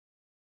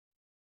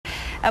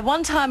At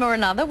one time or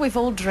another, we've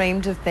all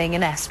dreamed of being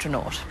an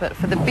astronaut, but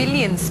for the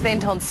billions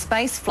spent on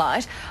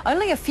spaceflight,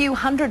 only a few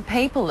hundred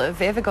people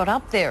have ever got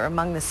up there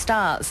among the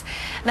stars.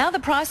 Now the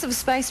price of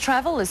space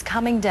travel is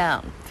coming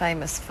down.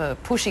 Famous for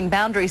pushing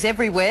boundaries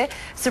everywhere,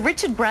 Sir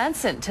Richard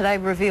Branson today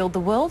revealed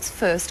the world's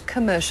first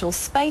commercial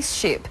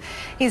spaceship.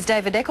 Here's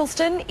David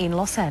Eccleston in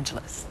Los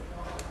Angeles.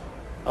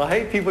 I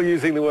hate people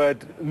using the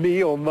word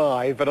me or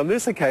my, but on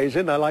this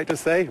occasion I like to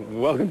say,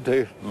 welcome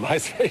to my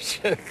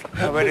spaceship.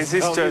 I mean, is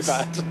this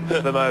just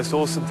the most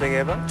awesome thing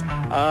ever?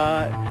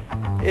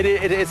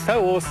 It's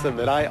so awesome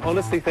that I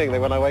honestly think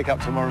that when I wake up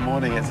tomorrow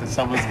morning, it's as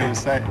someone's going to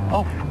say,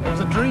 oh, it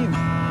was a dream.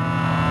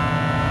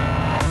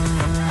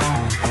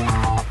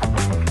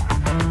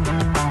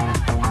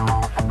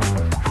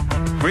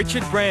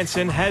 Richard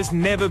Branson has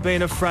never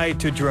been afraid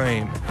to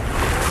dream.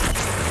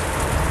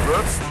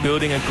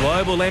 Building a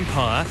global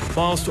empire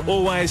whilst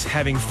always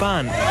having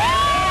fun.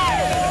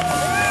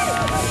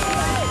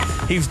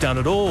 He's done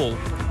it all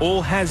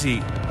has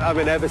he? I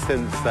mean, ever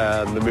since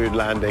the moon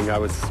landing, I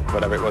was,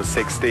 whatever it was,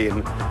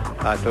 16,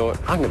 I thought,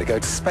 I'm going to go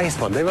to space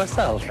one day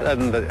myself.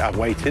 And I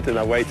waited and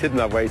I waited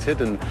and I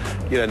waited, and,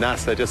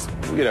 NASA just,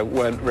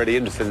 weren't really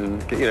interested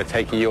in,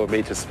 taking you or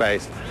me to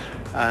space.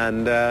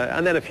 And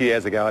then a few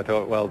years ago, I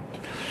thought, well,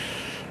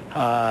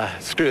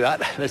 screw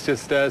that. Let's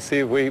just see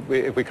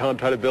if we can't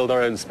try to build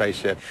our own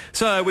spaceship.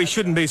 So we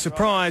shouldn't be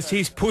surprised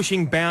he's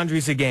pushing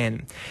boundaries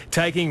again,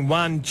 taking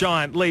one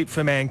giant leap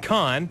for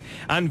mankind,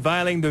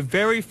 unveiling the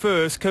very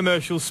first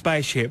commercial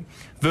spaceship,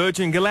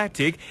 Virgin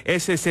Galactic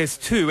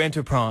SSS-2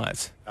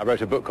 Enterprise. I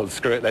wrote a book called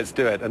Screw It, Let's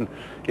Do It, and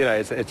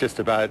it's just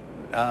about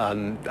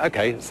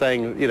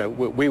saying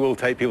we will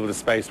take people to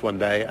space one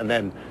day, and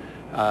then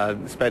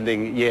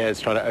spending years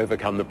trying to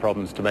overcome the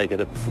problems to make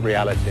it a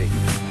reality.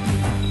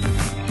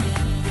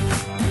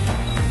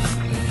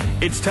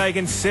 It's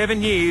taken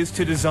 7 years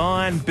to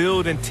design,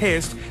 build and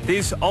test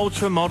this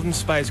ultra-modern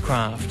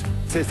spacecraft.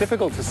 It's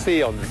difficult to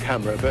see on the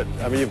camera, but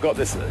I mean, you've got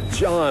this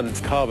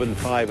giant carbon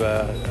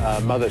fibre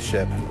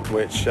mothership,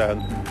 which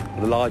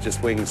the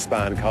largest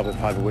wingspan, carbon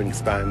fibre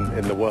wingspan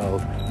in the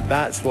world.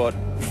 That's what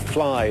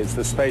flies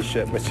the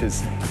spaceship, which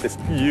is this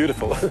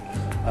beautiful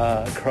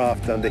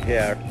craft under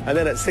here. And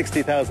then at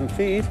 60,000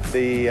 feet,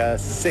 the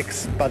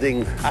 6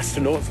 budding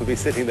astronauts will be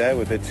sitting there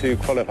with the 2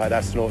 qualified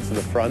astronauts in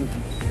the front.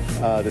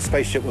 The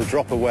spaceship will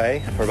drop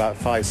away for about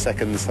 5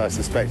 seconds. I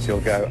suspect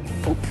you'll go,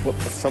 oh, what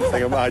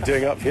something am I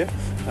doing up here?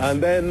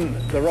 And then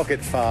the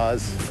rocket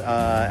fires,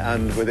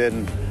 and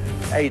within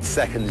 8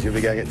 seconds you'll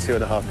be going at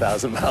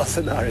 2,500 miles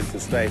an hour into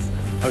space.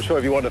 I'm sure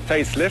if you want a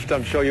facelift,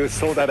 I'm sure you would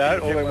sort that out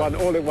all in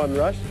one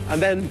rush.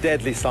 And then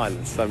deadly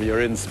silence. I mean,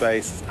 you're in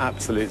space,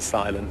 absolute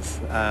silence,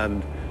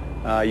 and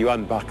you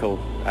unbuckle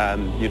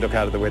and you look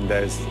out of the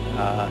windows.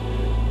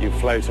 You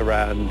float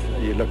around,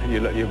 you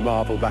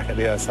marvel back at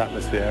the Earth's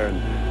atmosphere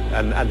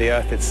and the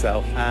Earth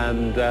itself,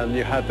 and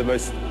you have the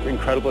most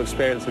incredible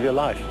experience of your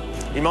life.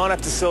 You might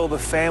have to sell the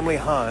family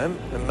home,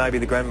 and maybe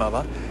the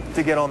grandmother,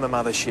 to get on the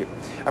mothership.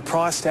 A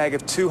price tag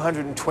of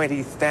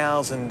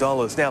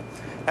 $220,000. Now,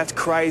 that's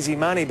crazy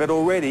money, but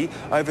already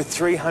over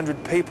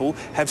 300 people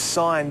have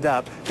signed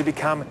up to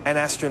become an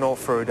astronaut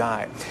for a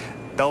day.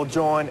 They'll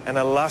join an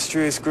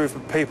illustrious group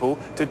of people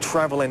to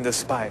travel into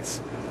space,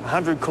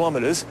 100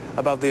 kilometres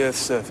above the Earth's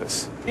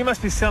surface. You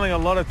must be selling a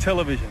lot of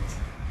televisions.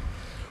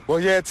 Well,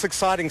 yeah, it's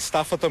exciting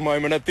stuff at the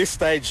moment. At this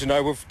stage,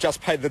 we've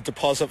just paid the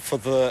deposit for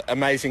the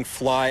amazing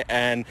flight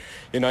and,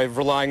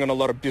 relying on a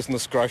lot of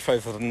business growth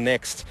over the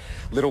next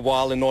little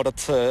while in order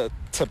to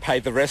pay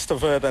the rest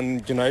of it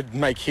and,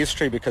 make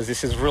history, because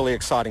this is really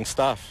exciting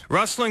stuff.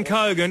 Ruslan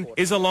Kogan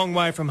is a long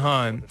way from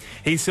home.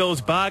 He sells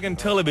bargain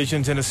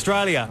televisions in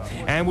Australia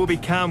and will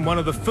become one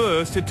of the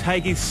first to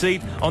take his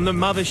seat on the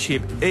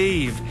mothership,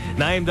 Eve,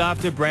 named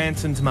after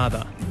Branson's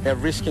mother. They're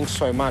risking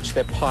so much,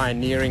 they're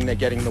pioneering, they're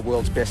getting the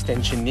world's best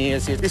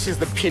engineers. This is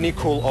the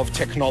pinnacle of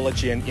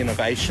technology and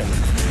innovation.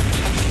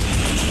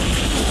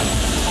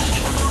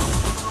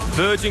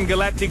 Virgin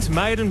Galactic's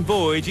maiden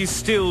voyage is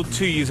still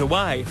 2 years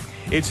away.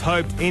 It's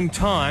hoped in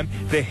time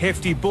the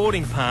hefty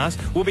boarding pass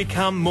will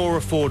become more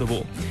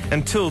affordable.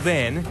 Until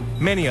then,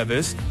 many of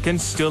us can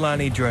still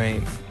only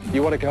dream.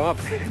 You want to go up?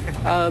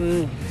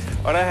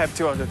 I don't have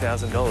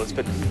 $200,000,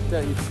 but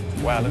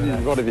wow, look at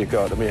that. What have you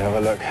got? Let me have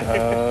a look.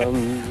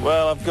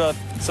 Well, I've got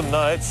some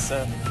notes,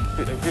 a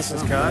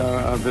business card.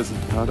 A business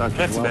card. Okay,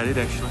 that's about it,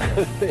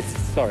 actually.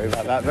 Sorry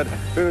about that, but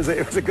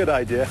it was a good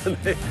idea.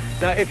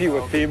 Now, if you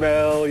were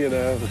female,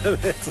 Yeah,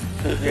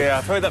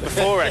 I've heard that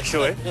before,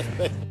 actually.